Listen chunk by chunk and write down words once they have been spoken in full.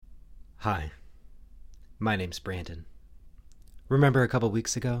Hi, my name's Brandon. Remember a couple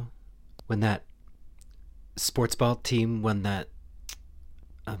weeks ago when that sports ball team won that...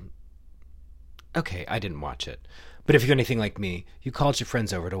 Okay, I didn't watch it. But if you're anything like me, you called your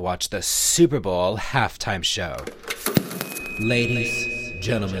friends over to watch the Super Bowl halftime show. Ladies,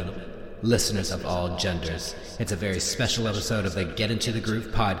 gentlemen, listeners of all genders, it's a very special episode of the Get Into the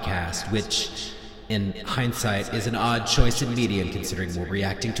Groove podcast, which, in hindsight, is an odd choice in medium considering we're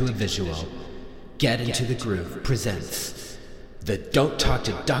reacting to a visual. Get Into the Groove presents the Don't Talk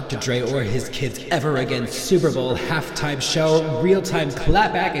to Dr. Dre or His Kids Ever Again Super Bowl halftime show real-time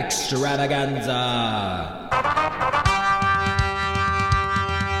clapback extravaganza.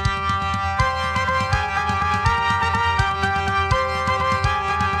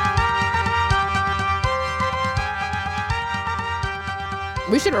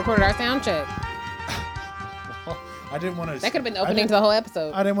 We should have recorded our sound check. I didn't want to. That could have been the opening to the whole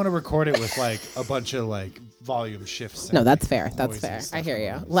episode. I didn't want to record it with like a bunch of like volume shifts. No, that's fair. That's fair. I hear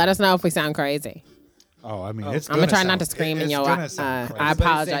you. Let us know if we sound crazy. Oh, I mean, it's. I'm gonna try not to scream in your. I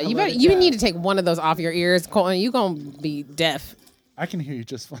apologize. You need to take one of those off your ears, Colton. You gonna be deaf. I can hear you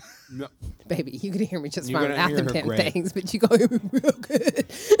just fine. No. Baby, you can hear me just You're fine gonna without hear the her damn great. things, but you gonna hear me real good.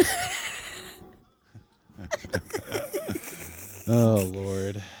 Oh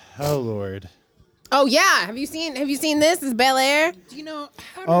Lord. Oh Lord. Oh yeah, have you seen this? This is Bel Air. Do you know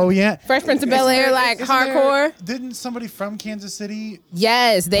how Oh yeah. Fresh Prince of Bel Air, like hardcore. Didn't somebody from Kansas City?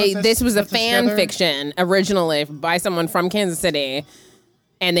 Yes, Put this was a put this fan together? fiction originally by someone from Kansas City,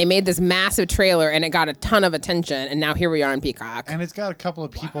 and they made this massive trailer, and it got a ton of attention, and now here we are in Peacock. And it's got a couple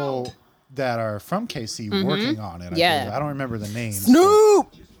of people that are from KC working on it. Yeah. I don't remember the names.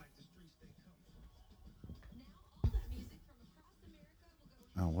 Snoop.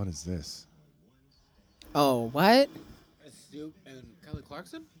 Oh, what is this? Oh, what? Snoop and Kelly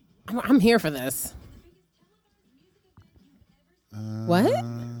Clarkson? I'm here for this. What?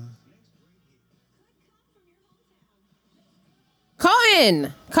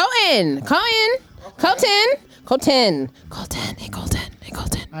 Colton.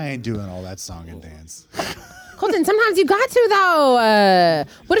 I ain't doing all that song and dance. Colton, sometimes you got to though.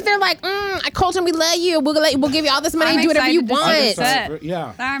 What if they're like, Colton, we love you. We'll give you all this money. I'm do whatever you excited to see want. the set.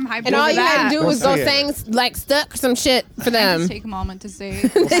 Yeah. I'm hyped And all over you had that. to do was go We'll see sing like Stuck or some shit for I them. just take a moment to say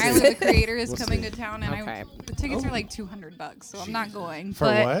Tyler the Creator is coming to town, and Okay. the tickets are like $200, so I'm not going. For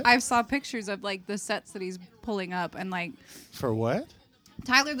but what? I saw pictures of like the sets that he's pulling up, and like For what?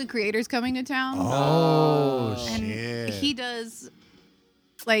 Tyler the Creator's coming to town. Oh and shit. he does.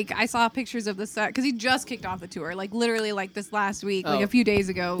 Like, I saw pictures of the set because he just kicked off the tour, like literally like this last week, like Oh. a few days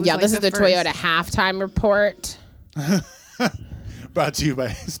ago. It was, Yeah, like, this is the first. Toyota halftime report. Brought to you by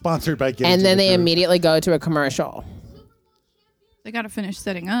sponsored by Get And Into then the they Groove. immediately go to a commercial. They got to finish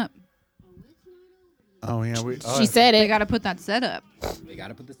setting up. Oh yeah, She said They it. got to put that set up. They got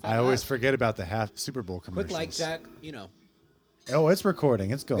to put this I always forget about the half Super Bowl Quick commercials. like Jack, you know. Oh, it's recording.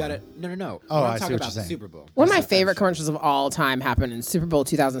 It's going. Got it. No. Oh, I'm I see talking what about you're saying. the Super Bowl. One of my favorite commercials of all time happened in Super Bowl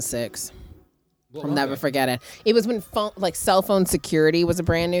 2006. I'll never forget it. It was when cell phone security was a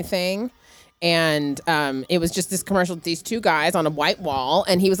brand new thing. And it was just this commercial with these two guys on a white wall.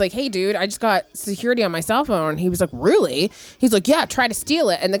 And he was like, hey, dude, I just got security on my cell phone. And he was like, really? He's like, yeah, try to steal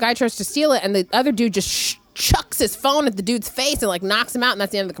it. And the guy tries to steal it. And the other dude just chucks his phone at the dude's face and like knocks him out. And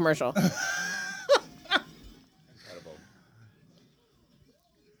that's the end of the commercial.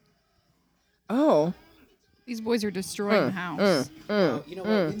 Oh. These boys are destroying the house. You know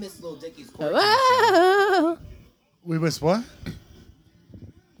what? We missed Lil Dicky's quarantine show. Ah. We missed what?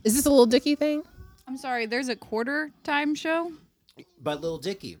 Is this a little Dicky thing? I'm sorry, there's a quarter time show? But Lil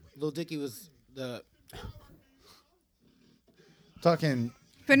Dicky was the... Talking.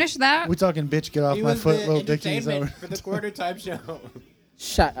 Finish that. We talking bitch. Get off He my was foot, the little Dickies. entertainment for the quarter time show.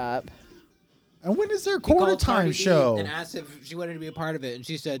 Shut up. And when is their He called quarter time Cardi B show? and asked if she wanted to be a part of it, and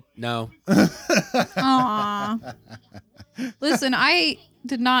she said no. Aw. Listen, I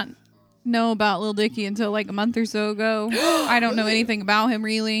did not know about Lil Dicky until like a month or so ago. I don't know anything about him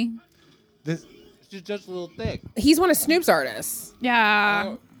really. This, She's just a little thick. He's one of Snoop's artists.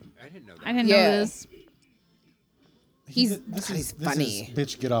 Yeah. I didn't know that. I didn't Yeah. know this. He's this funny. is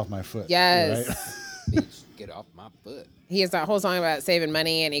bitch. Get off my foot. Yes. Right? Bitch, get off my foot. He has that whole song about saving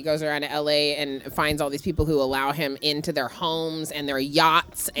money, and he goes around to LA and finds all these people who allow him into their homes and their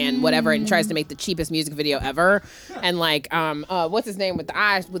yachts and whatever, and tries to make the cheapest music video ever. And like, what's his name with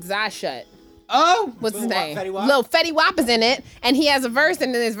his eyes shut? Oh, What's his name? Fetty Wap? Lil Fetty Wap is in it, and he has a verse,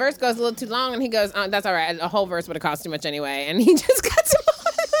 and then his verse goes a little too long, and he goes, "That's all right. A whole verse would have cost too much anyway," and he just cuts him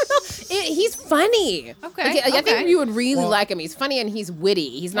off. he's funny. Okay, Like, I okay. think you would really like him. He's funny and he's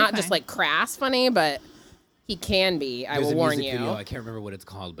witty. He's not Okay. just like crass funny, but he can be. I There's will a warn music you. video, I can't remember what it's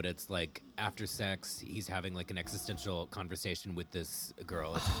called, but it's like after sex, he's having like an existential conversation with this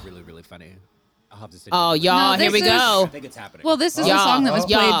girl. It's really, really funny. I'll have to send Oh, you the link. y'all, No, here we this is- go. I think it's happening. Well, this is Yeah. the song that was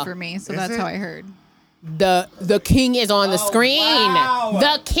Yeah. played for me, so Is that's it? how I heard. The king is on the screen. wow.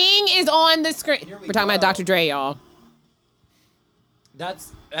 The king is on the screen. We're talking about Dr. Dre, y'all.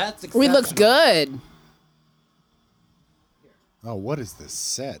 That's We looks exceptional. good. Oh, what is this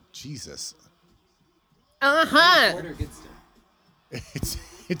set? Jesus. Uh-huh. Porter gets to-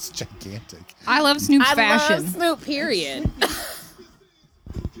 It's gigantic. I love Snoop's I fashion. love Snoop, period.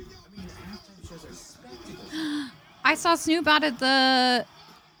 I saw Snoop out at the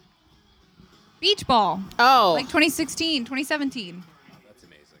beach ball, Oh, like 2016, 2017. That's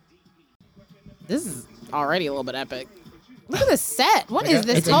amazing. this is already a little bit epic. Look at the set. What is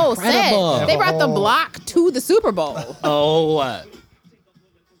this It's whole incredible. set? They brought the Whole- block to the Super Bowl. Oh, How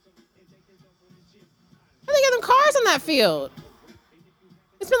they got them cars on that field?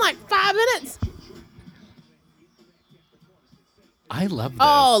 It's been like 5 minutes. I love this.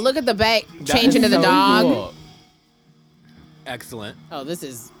 Oh, look at the back That changing to is the so dog. cool. Excellent. Oh, this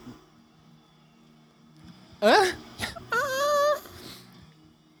is. Uh,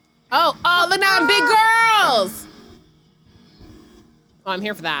 Oh, look now, big girls. Oh, I'm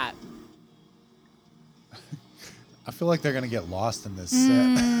here for that. I feel like they're gonna get lost in this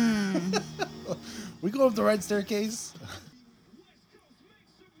set. We go up the right staircase.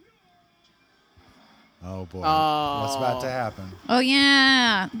 Oh boy, what's about to happen? Oh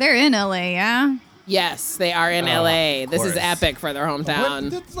yeah, they're in LA, yeah. Yes, they are in LA. This is course. epic for their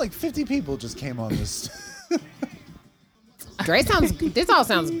hometown. It's like 50 people just came on this. Dre sounds. This all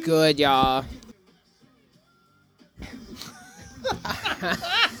sounds good, y'all.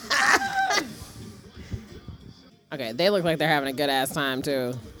 Okay, they look like they're having a good ass time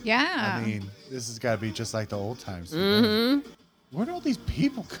too. Yeah. I mean, this has got to be just like the old times. Mm-hmm. Where do all these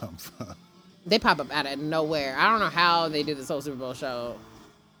people come from? They pop up out of nowhere. I don't know how they do this whole Super Bowl show.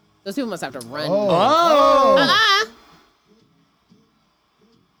 Those people must have to run. Oh.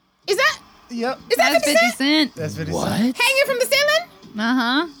 Is that Yep. is that That's 50 50 Cent Cent. That's what he What? said. hanging from the ceiling?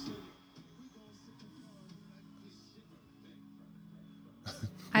 Uh-huh.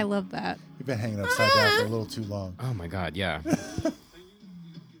 I love that. You've been hanging upside down for a little too long. Oh my God, yeah.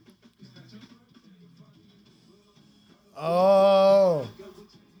 Oh,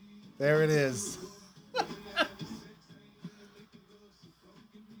 there it is.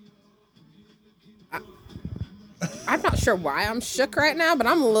 I'm not sure why I'm shook right now, but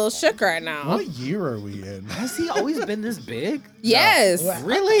I'm a little shook right now. What year are we in? Has he always been this big? Yes.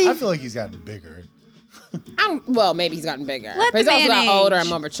 Really? I feel like he's gotten bigger. Well, maybe he's gotten bigger. Let but he's the also man got older age. and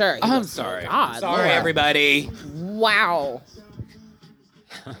more mature. He I'm looks- sorry. God, Sorry, Lord. everybody. Wow.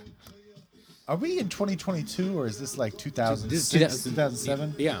 Are we in 2022 or is this like 2006, This is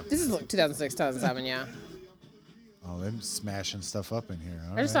 2007? Yeah. This is like 2006, 2007, yeah. Oh, them smashing stuff up in here.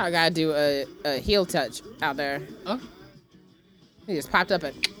 All I just right. thought I gotta do a heel touch out there. Oh. He just popped up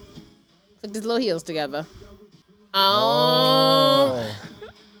and clicked his little heels together. Oh.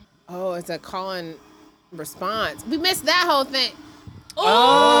 Oh, it's a call and response. We missed that whole thing.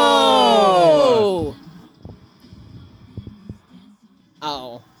 Oh.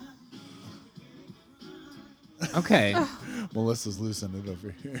 Oh. Okay. Melissa's losing it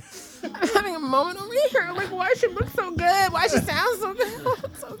over here. I'm having a moment over here. Like, why she look so good? Why she sound so good?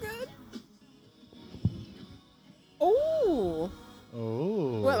 So good. Oh.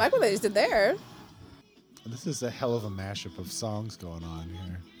 Oh. Well, I like what they just did there. This is a hell of a mashup of songs going on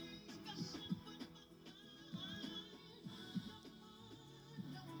here.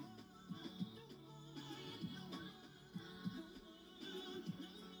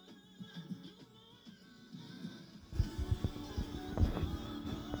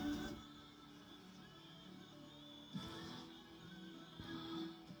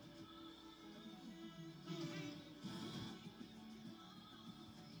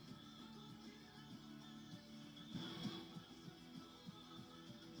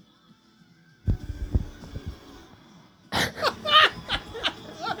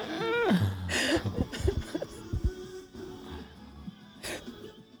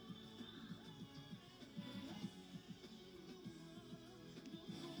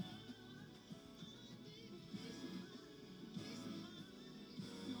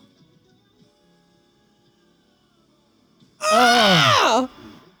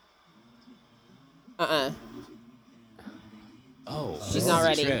 Oh. She's not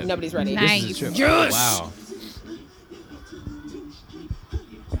ready. Nobody's ready. Nice. This is a trip. Wow.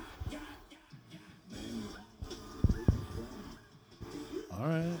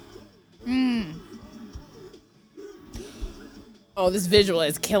 Oh, this visual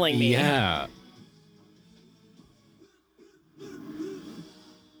is killing me. Yeah.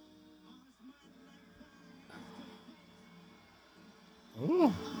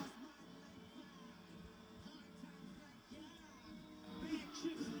 Ooh.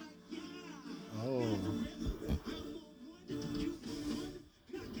 Oh.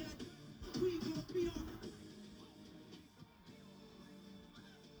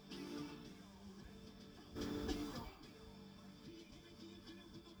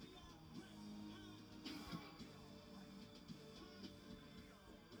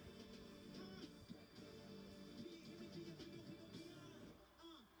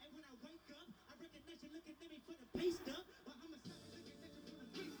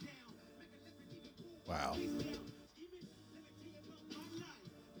 Wow.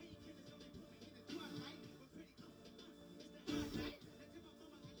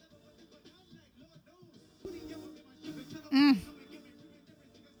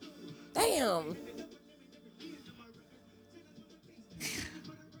 Damn.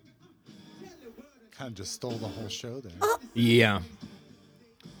 Kind of just stole the whole show there. Yeah.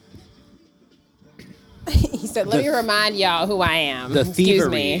 He said, "Let me remind y'all who I am." The Excuse thievery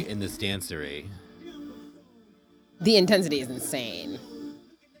me. in this dancery. The intensity is insane.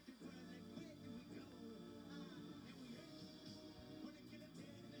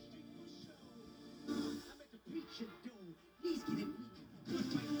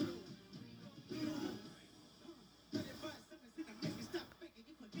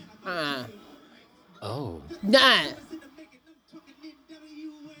 Oh. Nah.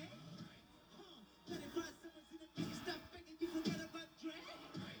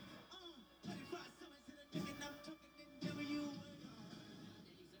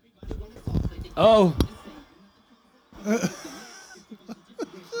 Oh.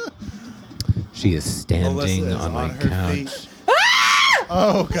 She is standing Melissa is on my her couch. feet.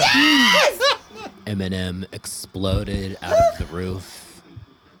 Oh god. Eminem exploded out of the roof.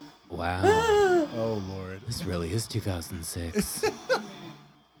 Wow. Oh lord. This really is 2006.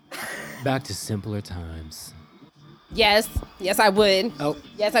 Back to simpler times. Yes. Yes, I would. Oh.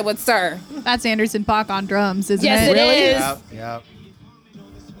 Yes, I would, sir. That's Anderson .Paak on drums, isn't Yes, it? it is. Yep. Yep.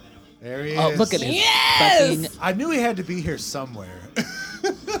 There he Oh, is. look at his Yes! fucking... I knew he had to be here somewhere.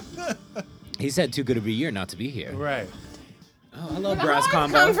 He said too good of a year not to be here. Right. Oh, hello, Where brass the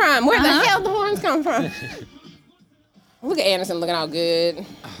horns combo. come from? Where the hell the horns come from? Look at Anderson looking all good.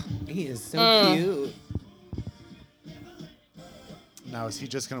 He is so cute. Now is he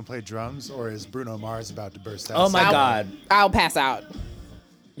just gonna play drums, or is Bruno Mars about to burst out? Oh my I'll- God. I'll pass out.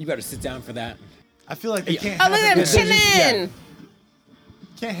 You better sit down for that. I feel like they can't. Oh, have look at him chilling.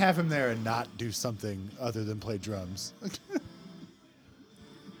 Can't have him there and not do something other than play drums.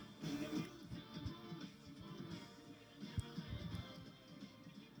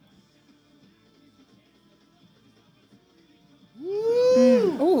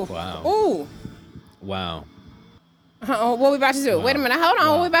 Ooh. Wow. Ooh. Wow. Oh, what we about to do? Wait a minute. Hold on.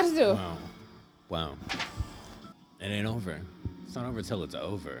 What we about to do? Wow. Wow. It ain't over. It's not over till it's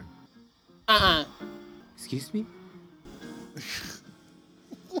over. Excuse me?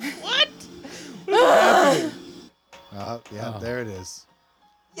 Yeah, there it is.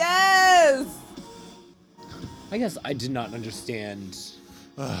 Yes. I guess I did not understand.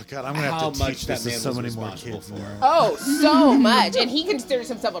 Oh God, I'm gonna How have to much teach that this to man so was many more responsible kids. for. now. Oh, so much. And he considers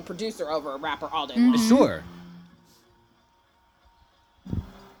himself a producer over a rapper all day long. Sure.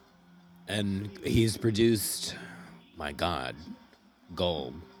 And he's produced, my God,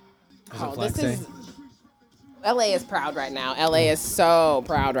 gold. As Oh, a flag this say? is. LA is proud right now. LA is so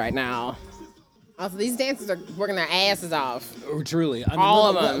proud right now. Also, these dancers are working their asses off. Oh, truly. I mean,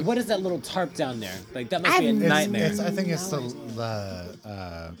 All look, of them. What is that little tarp down there? Like, that must be a I've- nightmare. I think it's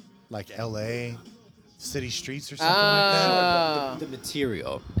the like L.A. city streets or something like that. The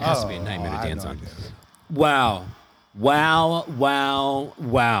material has to be a nightmare I to have dance no on. idea. Wow. Wow, wow,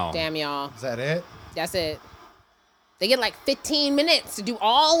 wow. Damn, y'all. Is that it? That's it. They get like 15 minutes to do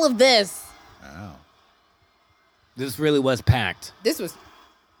all of this. Wow. This really was packed. This was.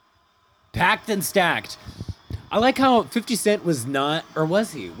 Packed and stacked. I like how 50 Cent was not, or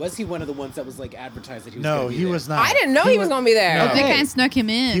was he? Was he one of the ones that was like advertised that he was No, gonna be he there? was not. I didn't know he was going to be there. No. They Okay. kind of snuck him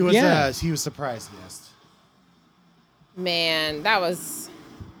in. He was. Yeah. He was surprise guest. Man, that was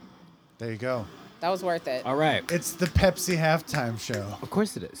There you go. worth it. All right. It's the Pepsi halftime show. Of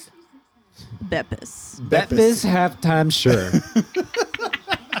course it is. Beppis. Betbis halftime, sure.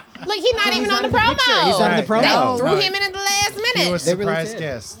 Look, he's not even on the promo. He's not on the Right. promo. They threw No. him in at the last He minute. was They really surprise did.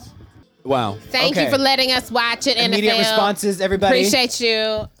 guest. Wow. Thank you for letting us watch it. Immediate NFL. responses, everybody. Appreciate you.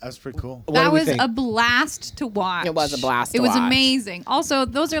 That was pretty cool. What That do we was think? a blast to watch. It was a blast It to was watch. amazing. Also,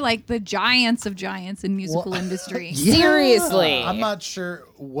 those are like the giants of giants in musical industry. Seriously. I'm not sure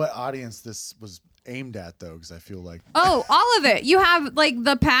what audience this was aimed at though, because I feel like Oh, all of it. You have like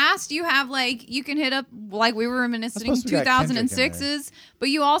the past. You have like you can hit up like we were reminiscing That's supposed to be like Kendrick in 2006s, but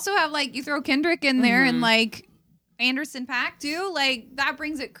you also have like you throw Kendrick in there Mm-hmm. and like Anderson .Paak too. Like that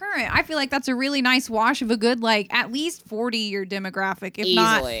brings it current. I feel like that's a really nice wash of a good like at least 40-year demographic, if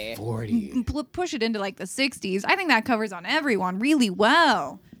Easily. 40. not push it into like the 60s. I think that covers on everyone really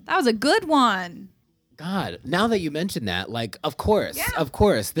well. That was a good one. God, now that you mention that, like, of course, Yeah. of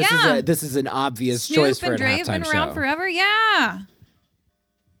course, Yeah. this is an obvious Snoop choice for and a Dre have been halftime around show. forever. Yeah.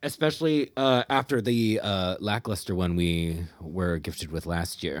 Especially after the lackluster one we were gifted with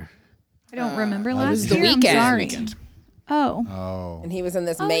last year. I don't remember it last was The year. I'm Weeknd. sorry. Weekend. Oh. oh, And he was in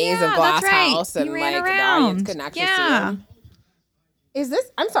this Oh, maze yeah, of glass that's right. house, He and ran like the around. audience couldn't actually see Yeah. him. Is this?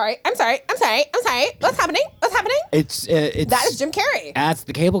 I'm sorry. What's happening? It's That is Jim Carrey. That's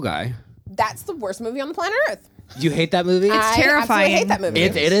the Cable Guy. That's the worst movie on the planet Earth. You hate that movie? I absolutely terrifying. hate that movie.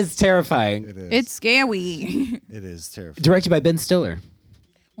 it is terrifying. it is. It's scary. It is terrifying. Directed by Ben Stiller.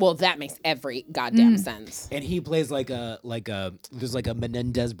 Well, that makes every goddamn Mm. sense. And he plays like a there's like a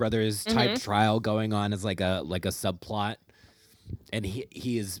Menendez brothers type trial going on as like a subplot. And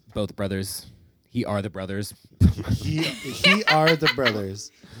he is both brothers. He are the brothers. He are the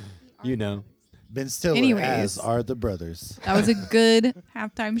brothers. You know. Ben Stiller Anyways. as are the brothers. That was a good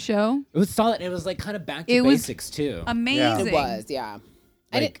halftime show. It was solid. It was like kind of back to It was basics too. Amazing. It was, yeah.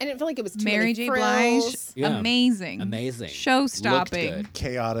 I Like- didn't feel like it was too Mary many J. frills. Blige, Yeah. amazing. Amazing. Show Looked stopping. good.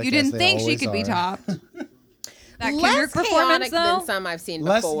 Chaotic. You as didn't they think she always could be are. topped. That Less Kendrick performance chaotic though. than some I've seen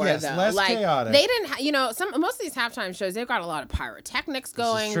Less- before, yes, though. less like chaotic. they didn't, most of these halftime shows, they've got a lot of pyrotechnics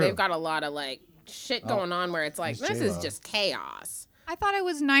going. true. They've got a lot of like shit going on where it's like Miss this is J-Lo. just chaos. I thought it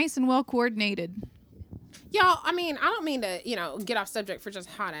was nice and well coordinated. Y'all, I mean, I don't mean to, get off subject for just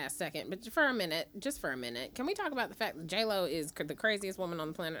a hot ass second, but just for a minute, can we talk about the fact that J-Lo is the craziest woman on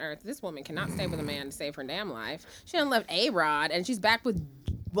the planet Earth? This woman cannot stay with a man to save her damn life. She done left A-Rod, and she's back with,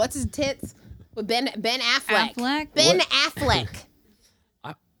 what's his tits? With Ben Affleck. Affleck? Ben What? Affleck.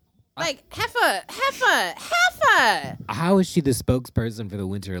 Like, heifer. How is she the spokesperson for the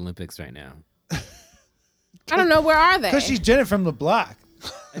Winter Olympics right now? I don't know, where are they? Because she's Janet from the block.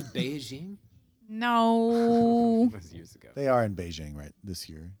 In Beijing? No. That was years ago. They are in Beijing right this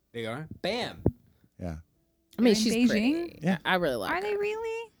year. They are? Bam. Yeah. I mean, in she's Beijing? pretty. Yeah. I really like Are her. they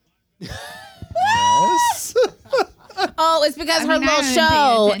really? Yes. Oh, it's because I her mean, I little haven't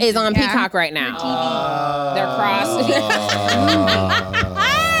show paid is on attention. Yeah. Peacock right now. They're cross.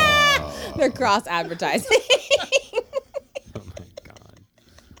 They're cross advertising. Oh my god.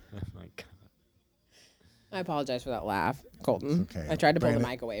 Oh my god. I apologize for that laugh, Colton. It's okay. I tried to pull the Brandon-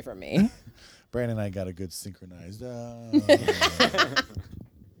 mic away from me. Brandon and I got a good synchronized.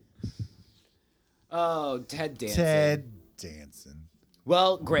 Oh, Ted Danson. Ted Danson.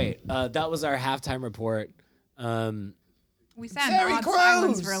 Well, great. That was our halftime report. We sat in Terry odd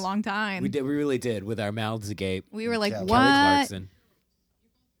silence Crews! for a long time. We really did with our mouths agape. We were like, Kelly what? Kelly Clarkson.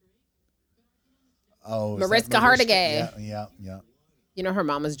 Oh, is that Mariska Hargitay. Yeah. You know her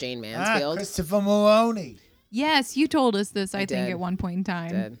mama's Jane Mansfield. Christopher Maloney. Yes, you told us this, I think, did. at one point in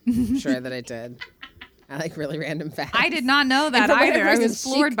time. I'm sure that I did. I like really random facts. I did not know that for whatever either. I reason, was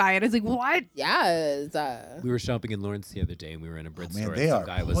floored by it. I was like, what? Yes. We were shopping in Lawrence the other day, and we were in a Brit Man, store, they and some are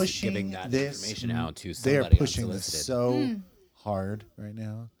guy was pushing giving that this. information out to They are somebody pushing this unsolicited. so hard right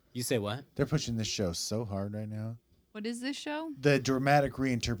now. You say what? They're pushing this show so hard right now. What is this show? The dramatic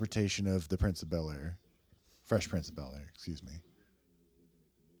reinterpretation of The Prince of Bel-Air. Fresh Prince of Bel-Air, excuse me.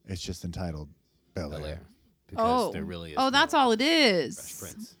 It's just entitled Bel-Air. Bel-Air. Because Oh. there really is Oh, that's no all it Fresh is.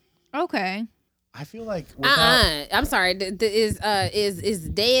 Prince. Okay. I feel like without, I'm sorry. Is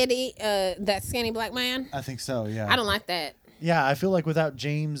Deity that skinny black man? I think so, yeah. I don't like that. Yeah, I feel like without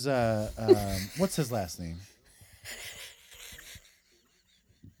James, what's his last name?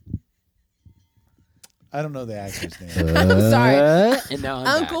 I don't know the actor's name. I'm sorry. And now I'm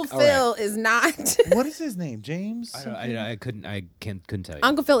Uncle back. All right. Phil is not. What is his name? James? I couldn't tell you.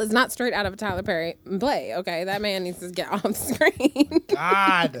 Uncle Phil is not straight out of a Tyler Perry play. Okay, that man needs to get off screen.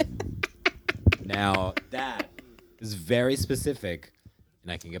 God. Now that is very specific,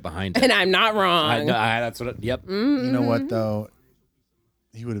 and I can get behind it. And I'm not wrong. That's what. Yep. You know what though?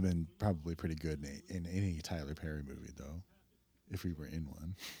 He would have been probably pretty good in any Tyler Perry movie though, if we were in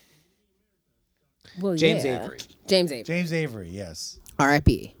one. Well, James yeah. Avery. James Avery. James Avery, yes.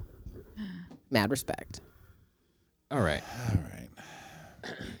 R.I.P. Mad respect. All right. All right.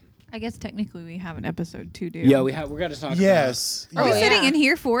 I guess technically we have an episode 2, dude. Yeah, we're gonna talk. Yes. Are we Oh, sitting yeah. in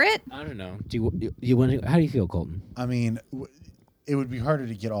here for it? About, I don't know. Do you want to? How do you feel, Colton? I mean, it would be harder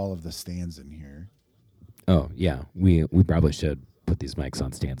to get all of the stands in here. Oh yeah, we probably should put these mics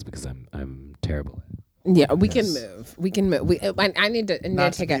on stands because I'm terrible. Yeah, we can Yes. move. We can move. I need to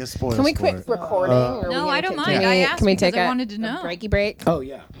Not to take be a. a spoil Can we sport. quit recording? Or are we No, gonna I don't can mind. we- I asked Can we because take I a wanted to know. breaky break? Oh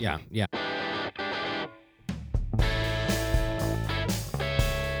yeah. Yeah.